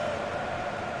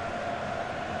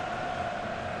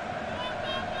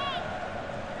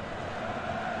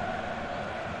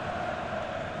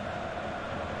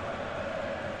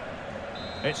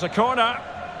 It's a corner.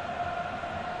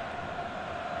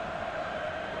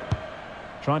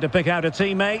 Trying to pick out a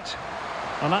teammate.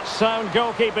 And that's sound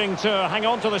goalkeeping to hang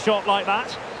on to the shot like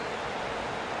that.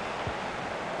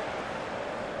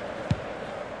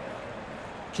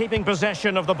 Keeping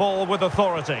possession of the ball with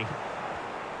authority.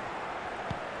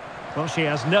 Well, she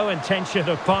has no intention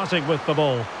of parting with the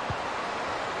ball.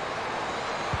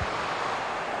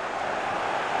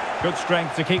 Good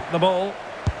strength to keep the ball.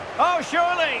 Oh,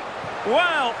 surely!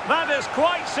 Well, that is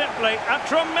quite simply a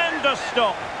tremendous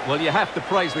stop. Well, you have to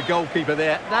praise the goalkeeper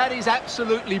there. That is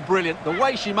absolutely brilliant. The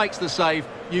way she makes the save,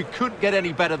 you couldn't get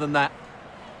any better than that.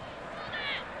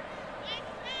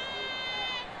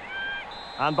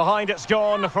 And behind it's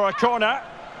gone for a corner.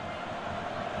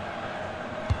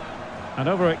 And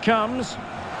over it comes.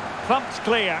 Thumped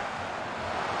clear.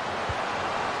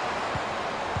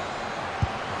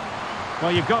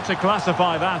 Well, you've got to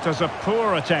classify that as a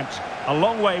poor attempt. A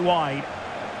long way wide.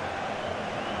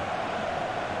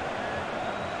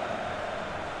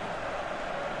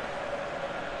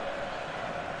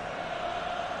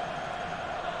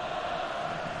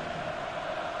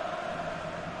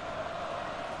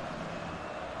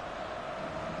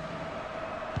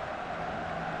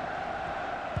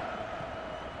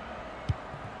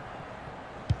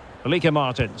 Lieke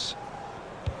Martens.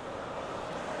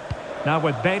 Now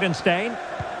with Bedenstein.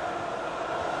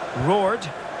 Roared.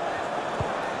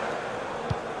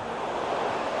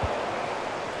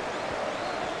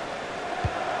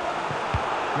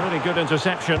 Really good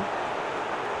interception.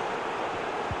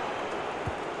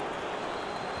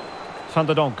 Van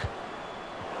der Donk.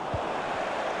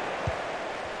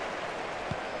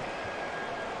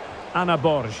 Anna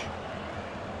Borj.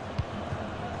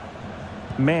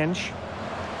 Mensch.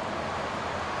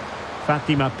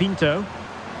 Fatima Pinto.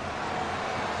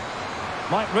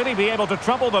 Might really be able to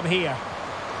trouble them here.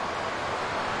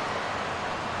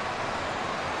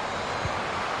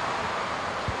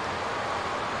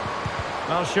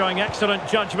 Well, showing excellent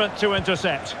judgment to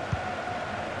intercept.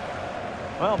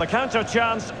 Well, the counter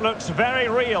chance looks very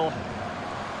real.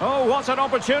 Oh, what an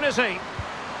opportunity.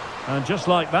 And just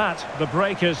like that, the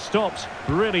break is stopped.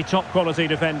 Really top quality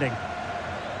defending.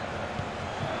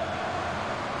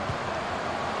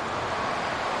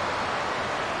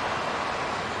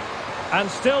 And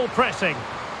still pressing.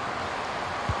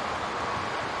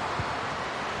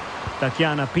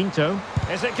 Tatiana Pinto.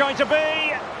 Is it going to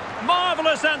be?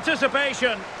 Marvellous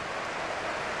anticipation.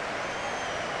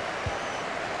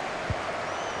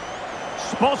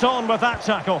 Spot on with that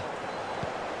tackle.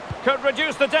 Could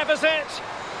reduce the deficit.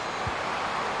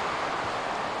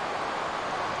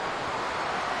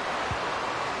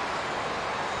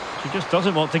 She just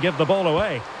doesn't want to give the ball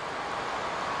away.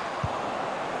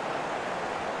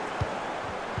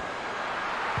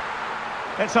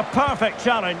 It's a perfect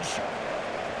challenge.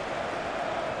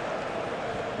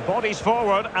 Bodies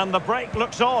forward and the break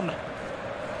looks on.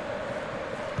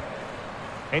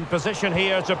 In position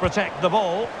here to protect the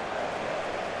ball.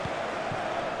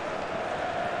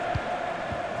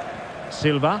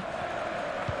 Silva.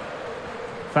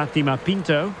 Fatima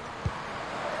Pinto.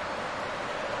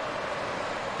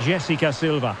 Jessica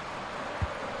Silva.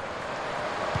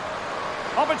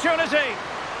 Opportunity.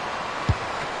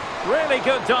 Really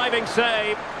good diving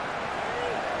save.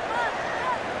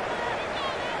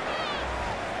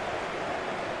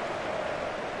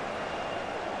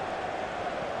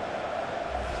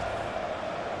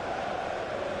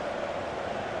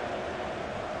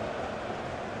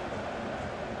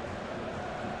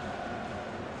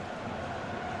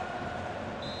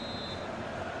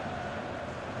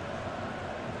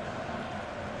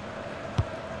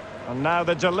 And now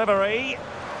the delivery.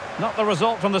 Not the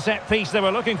result from the set piece they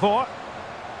were looking for.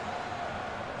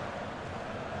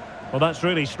 Well, that's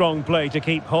really strong play to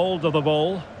keep hold of the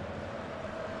ball.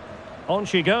 On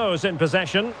she goes in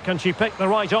possession. Can she pick the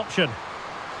right option?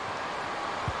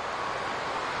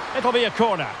 It'll be a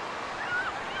corner.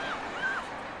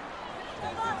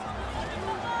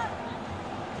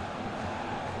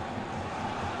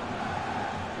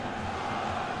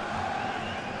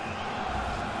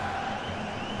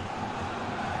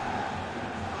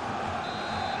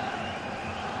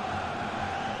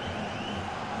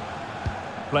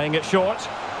 Playing it short.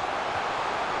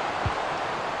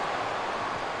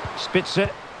 Spits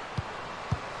it.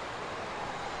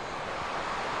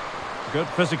 Good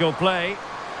physical play.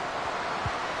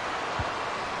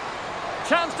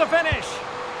 Chance to finish.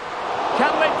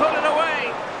 Can they put it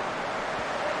away?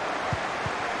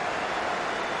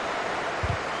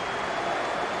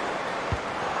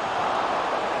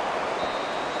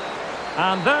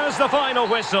 And there's the final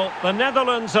whistle. The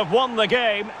Netherlands have won the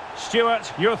game.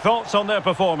 Stuart, your thoughts on their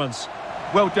performance?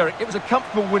 Well, Derek, it was a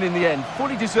comfortable win in the end.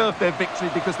 Fully deserved their victory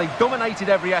because they dominated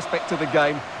every aspect of the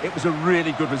game. It was a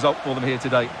really good result for them here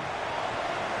today.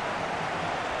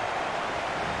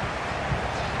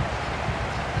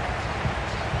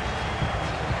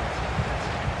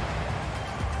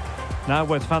 Now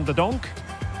with Van de Donk.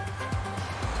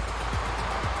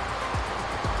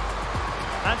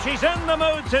 And she's in the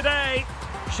mood today.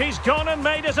 She's gone and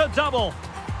made it a double.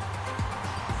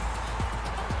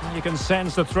 You can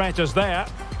sense the threat is there.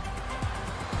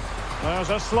 There's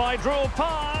a slide rule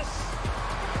pass.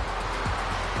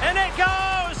 In it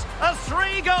goes! A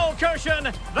 3-goal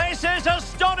cushion. This is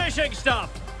astonishing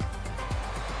stuff.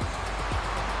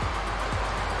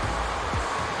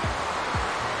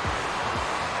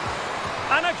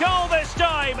 And a goal this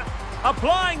time.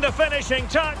 Applying the finishing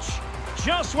touch.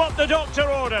 Just what the doctor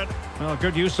ordered. Well,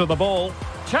 good use of the ball.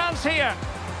 Chance here.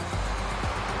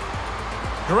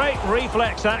 Great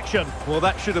reflex action. Well,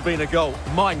 that should have been a goal.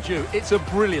 Mind you, it's a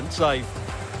brilliant save.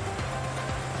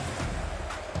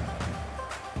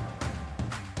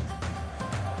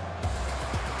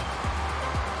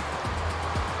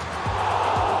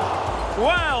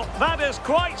 Well, that is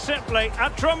quite simply a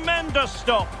tremendous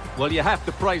stop. Well, you have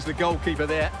to praise the goalkeeper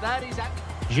there. That is...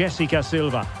 Jessica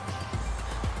Silva.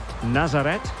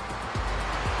 Nazareth.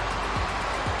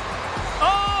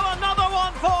 Oh, another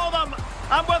one for them!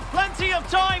 And with plenty of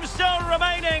time still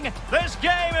remaining, this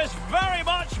game is very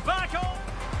much back on.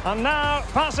 And now,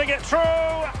 passing it through.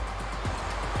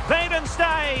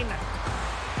 Weidenstein.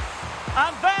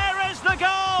 And there is the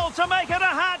goal to make it a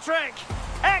hat-trick.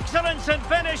 Excellence in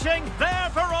finishing, there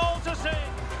for all to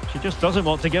see. She just doesn't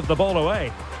want to give the ball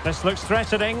away. This looks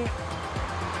threatening.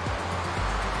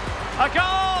 A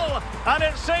goal! And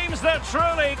it seems they're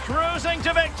truly cruising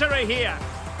to victory here.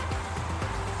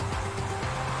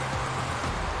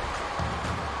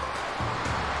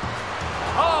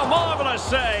 Oh, marvellous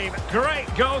save. Great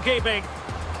goalkeeping.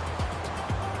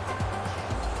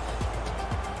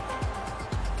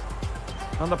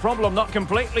 And the problem not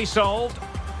completely solved.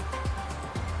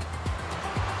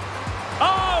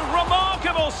 Oh,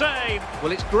 remarkable save.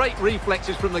 Well, it's great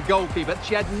reflexes from the goalkeeper.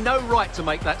 She had no right to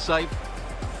make that save.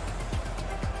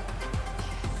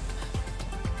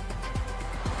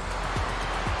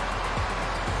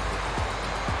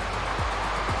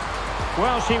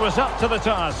 Well, she was up to the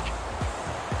task.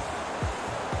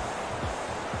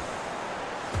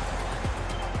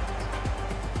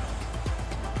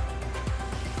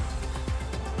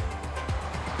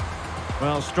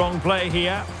 Well, strong play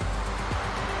here.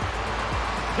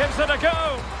 Gives it a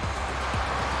go.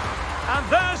 And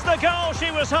there's the goal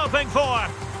she was hoping for.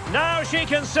 Now she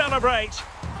can celebrate.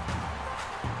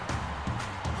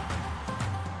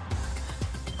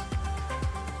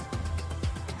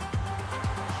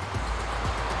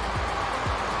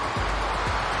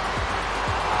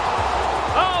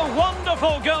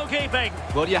 Skillful goalkeeping.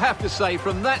 Well, you have to say,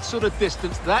 from that sort of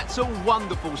distance, that's a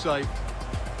wonderful save.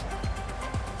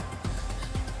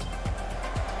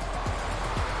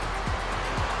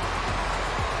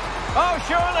 Oh,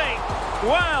 surely.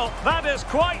 Well, that is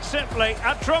quite simply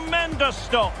a tremendous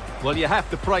stop. Well, you have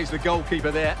to praise the goalkeeper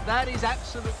there. That is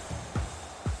absolute...